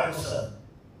about the prodigal son,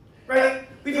 right?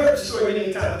 We've heard the story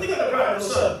many times, but think about the prodigal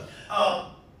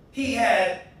son. He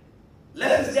had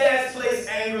left his dad's place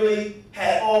angrily,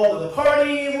 had all the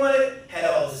partying he wanted, had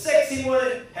all the sex he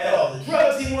wanted, had all the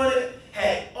drugs he wanted,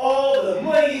 had all the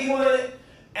money he wanted,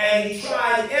 and he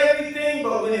tried everything,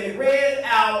 but when it ran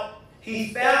out,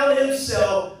 he found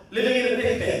himself living in a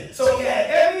pig pen. So he had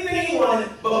everything he wanted,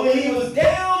 but when he was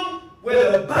down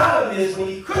where the bottom is, when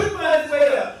he couldn't find his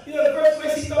way up, you know the first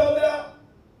place he thought about?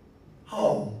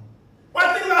 Home.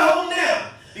 Why think about home now?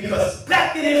 Because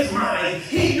back in his mind,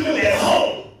 he knew that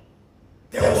home,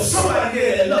 there was somebody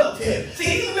there that loved him.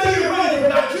 See, even though you're running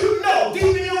from God, you know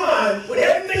deep in your mind, when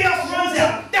everything else runs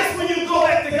out, that's when you go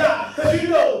back to God. Because you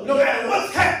know, no matter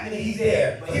what's happening, he's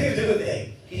there. But here's the good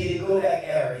thing. He didn't go back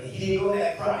arrogant. He didn't go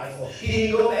back prideful. He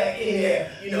didn't go back in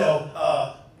there,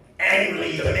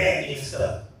 angrily demanding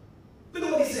stuff. Look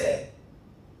at what he said.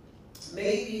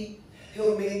 Maybe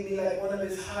he'll make me like one of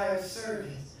his hired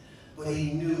servants. But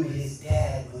he knew his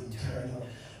dad wouldn't turn him.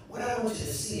 What I want you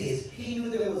to see is he knew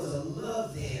there was a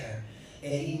love there.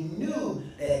 And he knew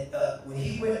that when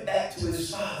he went back to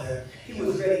his father, he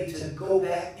was ready to go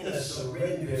back in a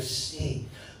surrender state.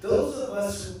 Those of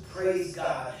us who praise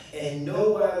God and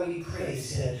know why we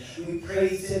praise him, we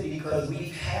praise him because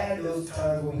we've had those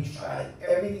times where we tried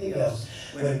everything else.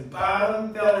 When the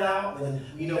bottom fell out, when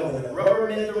the rubber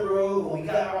met the road, when we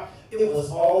got out, it was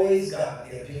always God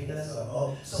there picking us up.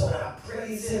 Oh, so when I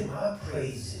praise him, my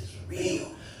praise is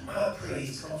real. My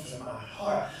praise comes from my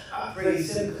heart. I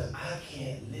praise him because I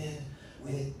can't live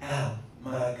without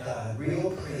my God.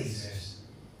 Real praisers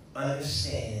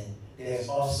understand there's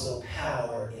also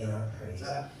power in our praise.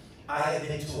 I have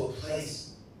been to a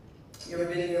place, you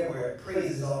ever been there where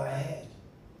praise is all I had?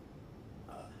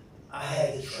 I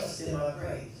had to trust in my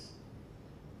praise.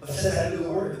 But since I knew the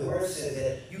word says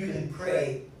that you can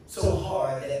pray so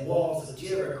hard that walls of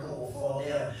Jericho will fall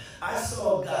down. I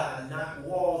saw God knock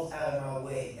walls out of my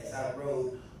way as I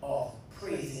rode off,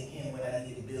 praising him when I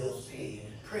needed bills paid,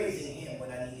 and praising him when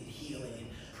I needed healing, and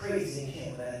praising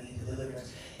him when I needed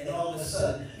deliverance. And all of a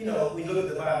sudden, when you look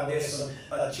at the Bible, there's some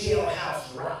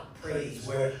jailhouse rock praise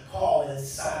where Paul and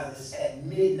Silas at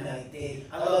midnight,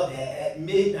 I love that, at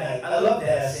midnight, I love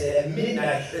that, I said at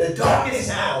midnight, the darkest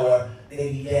hour,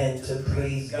 they began to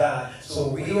praise God.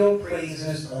 So real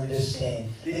praisers understand.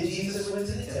 Then Jesus went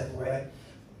to the temple, right?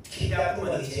 Kicked out the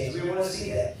money changers. We want to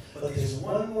see that. But there's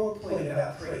one more point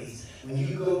about praise. When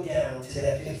you go down to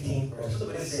that 15th verse, look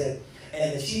what it said.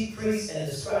 and the chief priests and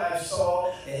the scribes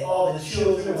saw, and all the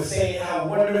children were saying how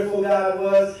wonderful God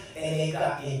was, and they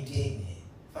got indignant.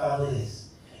 Follow this.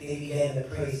 They began to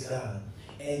praise God.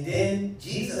 And then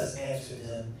Jesus answered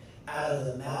them, out of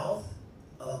the mouth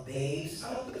of babes,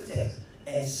 I don't look at the text,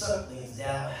 and sucklings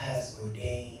thou hast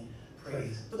ordained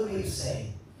praise. Look what he was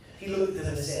saying. He looked at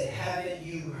them and said, haven't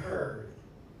you heard?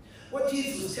 What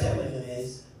Jesus was telling them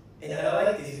is, and I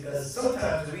like this because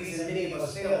sometimes the reason many of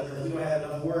us fail is because we don't have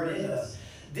enough word in us.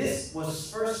 This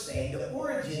was first saying, the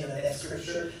origin of that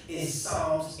scripture is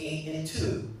Psalms 8 and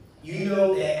 2. You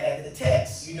know that at the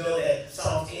text, you know that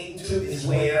Psalms 8 and 2 is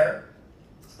where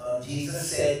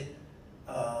Jesus said,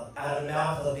 out of the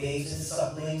mouth of babes and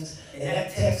sucklings. And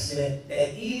that text meant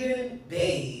that even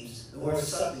babes, the word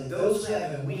suckling, those who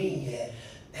haven't weaned yet,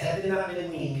 have not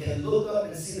been weaned, can look up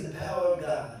and see the power of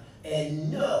God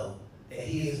and know that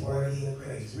he is worthy of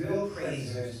praise. Real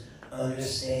praisers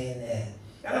understand that.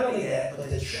 Not only that, but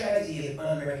the tragedy of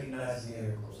unrecognized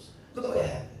miracles. Look what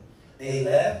happened. They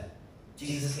left.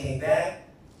 Jesus came back.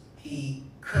 He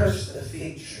cursed the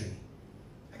fig tree.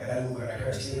 I got to move where I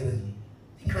cursed it with me.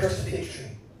 He cursed the fig tree.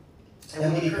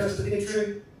 And when he cursed the fig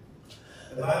tree,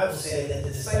 the Bible said that the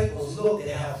disciples looked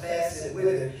at how fast it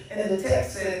withered. And the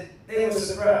text said they were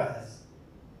surprised.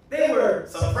 They were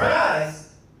surprised.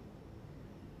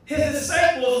 His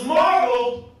disciples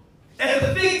marveled that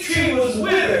the fig tree was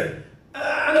withered.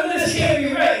 I know this can't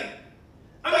be right.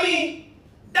 I mean,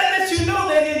 that lets you know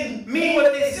they didn't mean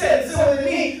what they said. It's what they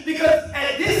mean. Because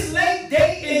at this late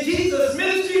date in Jesus'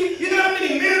 ministry, you know how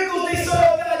many miracles they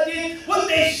saw God did? What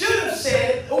they should have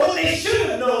said, or what they should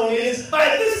have known is,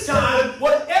 by this time,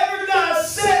 whatever God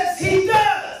says, he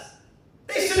does.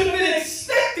 They should have been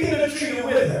expecting the tree to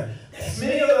wither. That's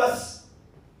many of us.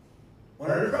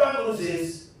 One of the problems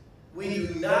is, we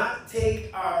do not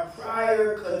take our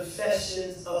prior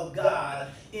confessions of God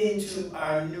into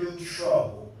our new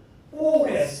trouble. Oh,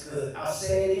 that's good. I'll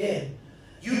say it again.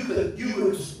 You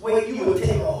would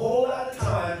take a whole lot of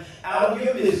time out of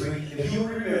your misery if you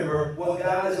remember what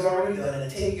God has already done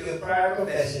and take your prior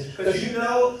confession. Because you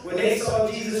know, when they saw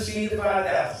Jesus feed the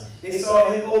 5,000, they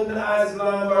saw him open the eyes of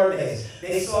blind Bartimaeus.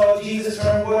 They saw Jesus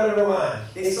turn water to wine.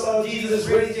 They saw Jesus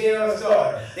raise Jairus'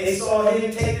 daughter. They saw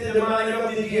him take the demonic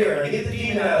up the deer and get the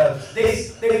demon out of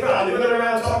him. They probably went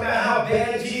around talking about how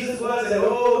bad Jesus was and,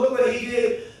 oh, look what he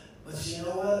did. But you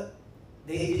know what?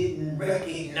 They didn't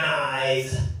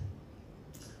recognize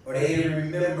or they didn't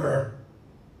remember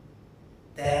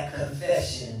that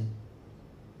confession.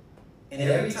 And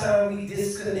every time we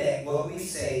disconnect what we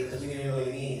say because we didn't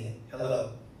really mean it,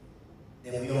 hello,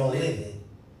 then we don't live it,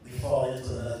 we fall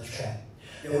into another trap.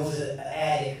 There was an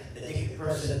addict, an addicted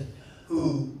person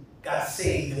who got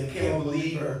saved and became a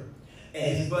believer.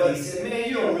 And his buddy said, man,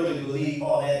 you don't really believe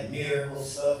all that miracle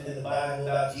stuff in the Bible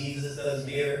about Jesus does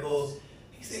miracles.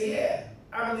 He said, yeah,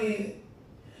 I believe it.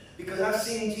 Because I've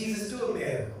seen Jesus do a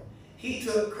miracle. He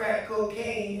took crack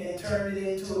cocaine and turned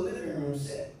it into a living room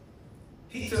set.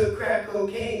 He took crack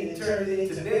cocaine and turned it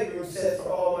into bedroom sets for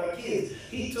all my kids.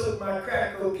 He took my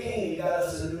crack cocaine and got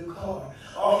us a new car.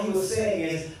 All he was saying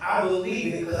is, I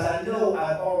believe it because I know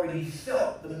I've already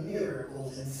felt the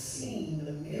miracles and seen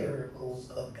the miracles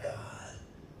of God.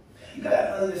 You got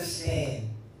to understand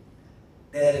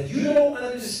that if you don't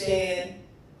understand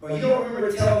or you don't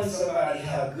remember telling somebody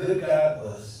how good God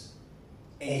was,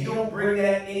 and you don't bring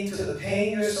that into the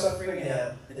pain you're suffering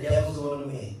now, the devil's going to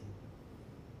win.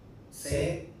 Say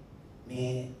it,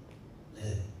 mean it,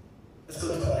 live it. Let's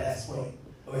go to our last point.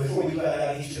 But before we do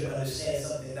that, I need you to understand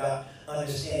something about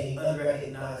understanding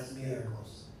unrecognized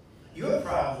miracles. Your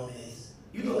problem is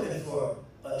you're looking for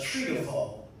a tree to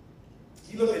fall.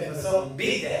 You're looking for something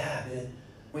big to happen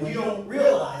when you don't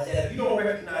realize that if you don't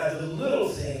recognize the little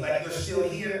things, like you're still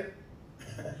here,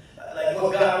 like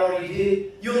what God already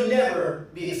did, you'll never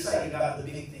be excited about the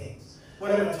big things.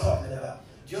 What am I talking about?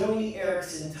 Joni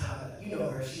Eareckson Tada, you know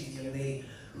her, she's a young lady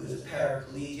who is a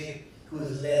paraplegic, who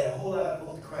has led a whole lot of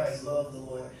people to Christ, love the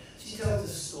Lord. She tells a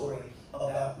story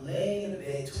about laying in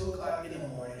bed 2 o'clock in the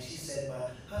morning. She said,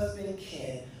 my husband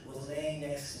Ken was laying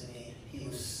next to me. He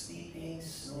was sleeping,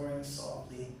 snoring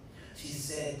softly. She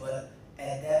said, but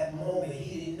at that moment,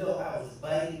 he didn't know I was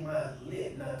biting my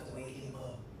lip not to wake him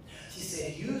up. She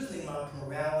said, usually my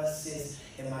paralysis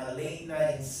and my late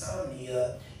night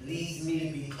insomnia leads me to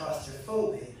be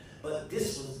claustrophobic, but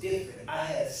this was different. I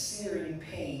had searing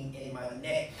pain in my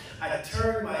neck. I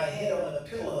turned my head on the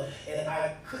pillow and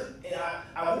I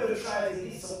would have tried to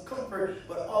get some comfort,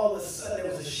 but all of a sudden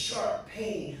there was a sharp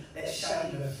pain that shot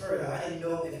even further. I didn't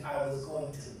know if I was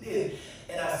going to live.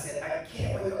 And I said, I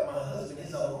can't wake up my husband.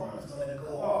 His alarm's going to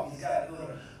go off. He's got to go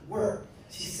to work.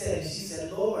 She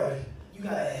said, Lord,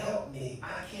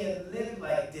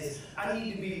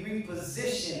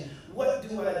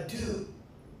 do?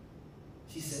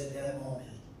 She said at that moment,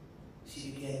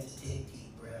 she began to take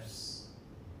deep breaths,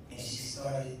 and she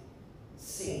started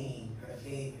singing her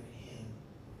favorite hymn.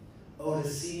 Oh, to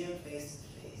see him face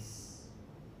to face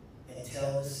and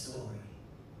tell the story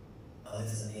of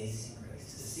his amazing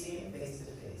grace. To see him face to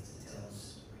face to tell the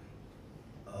story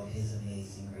of his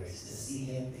amazing grace. To see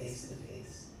him face to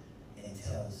face and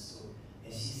tell the story.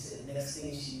 And she said, next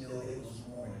thing she knew, it was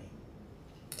morning.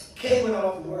 Kay went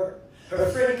off to work. Her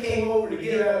friend came over to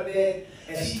get her out of bed,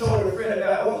 and she told her friend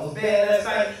about what was bad last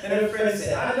night, and her friend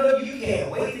said, I know you can't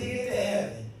wait to get to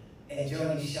heaven. And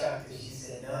Joni shocked her. She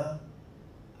said, no,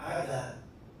 I got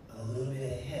a little bit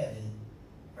of heaven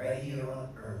right here on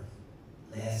earth.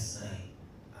 Last night,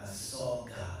 I saw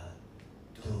God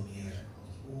do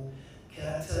miracles. Well, can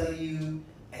I tell you,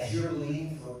 as you're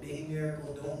believing for a big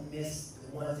miracle, don't miss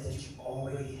the ones that you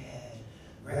already had.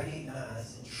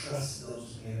 Recognize and trust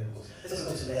those miracles. Let's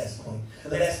go to the last point. The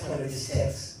last point of this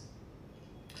text.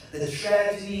 The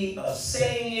tragedy of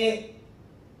saying it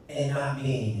and not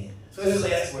meaning it. So this is the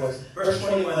last verse. Verse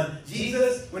 21.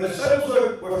 Jesus, when the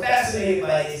disciples were fascinated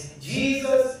by this,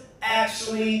 Jesus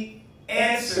actually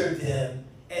answered them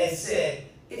and said,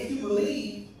 if you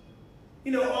believe,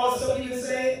 you know all the stuff you've been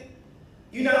saying,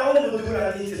 you not only will do what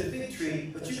I did to the fig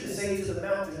tree, but you can say to the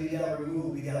mountain, be thou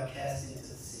removed, be thou cast into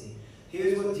the sea.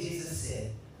 Here's what Jesus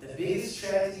said. The biggest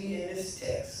tragedy in this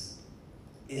text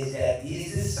is that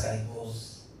these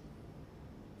disciples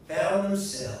found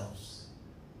themselves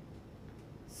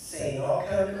saying all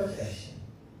kinds of confession,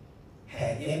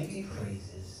 had empty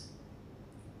praises,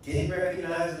 didn't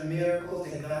recognize the miracles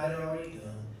that God had already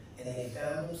done, and they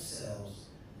found themselves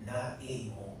not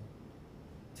able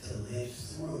to live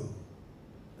through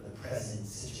the present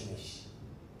situation.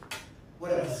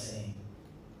 What am I saying?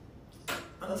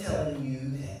 I'm telling you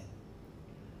that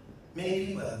many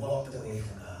people have walked away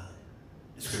from God.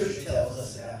 The scripture tells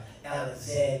us about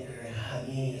Alexander and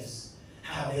Hymenaeus,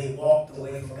 how they walked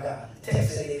away from God. The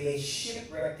text said they made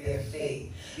shipwreck their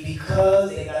faith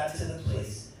because they got to the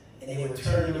place and they were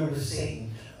turned over to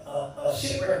Satan.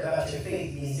 Shipwreck about your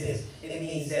faith means this. It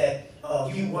means that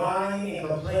you whine and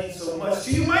complain so much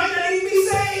you might not even be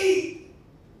saved.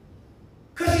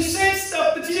 Because you said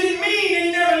stuff that you didn't mean and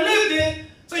you never lived it,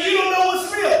 so you don't know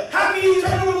what's real. How can you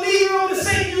turn a believer over to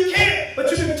Satan? You can't, but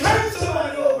you can turn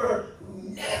somebody over who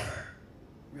never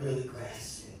really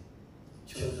grasped it.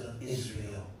 Children of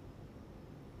Israel,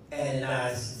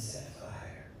 Ananias and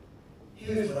Sapphira.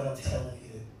 Here's what I'm telling you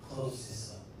to close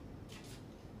this up.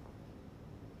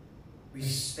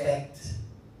 Respect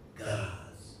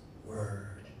God's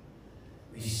word.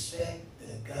 Respect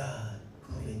the God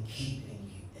who's been keeping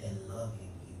you and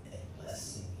loving you and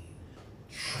blessing you.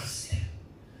 Trust him.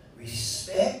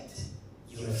 Respect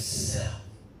yourself.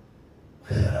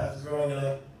 When I was growing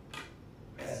up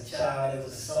as a child, there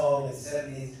was a song in the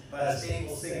 70s by a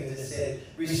faithful singer that said,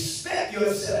 respect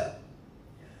yourself.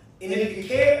 And if you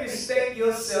can't respect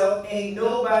yourself, ain't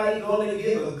nobody gonna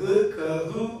give a good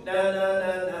cahoot.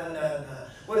 Nah.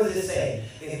 What does it say?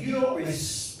 If you don't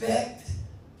respect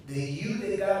the you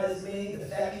that God has made, the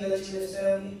fact He let you in His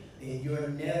family, then you're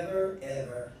never,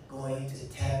 ever going to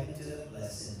tap into the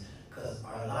blessing. Because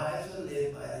our lives are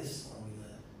lived by this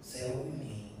formula. Say what we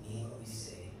mean what we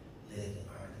say, live it.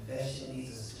 Our confession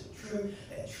leads us to the truth.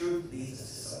 That truth leads us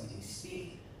to something we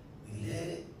speak. We live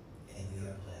it, and we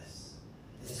are blessed.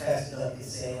 As Pastor Dunkins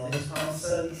saying on this Palm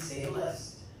Sunday, stay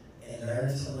blessed and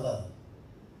learn to love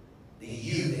the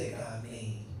you that God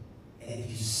made. And if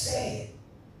you say it,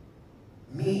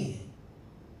 mean it,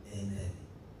 then live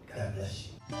it. God bless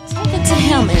you. Take it to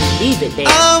him and leave it there.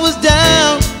 I was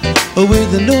down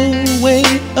with no way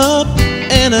up,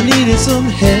 and I needed some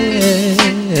help.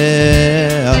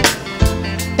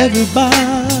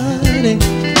 Everybody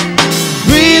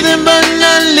breathing but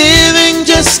not living,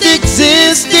 just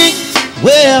existing.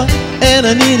 Well, and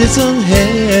I needed some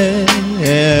help.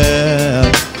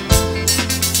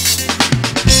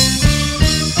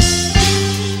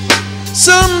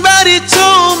 Somebody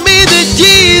told me that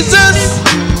Jesus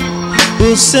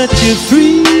will set you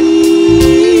free.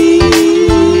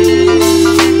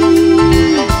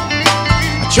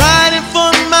 I tried it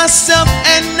for myself,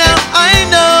 and now I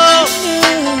know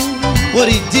what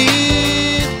He did.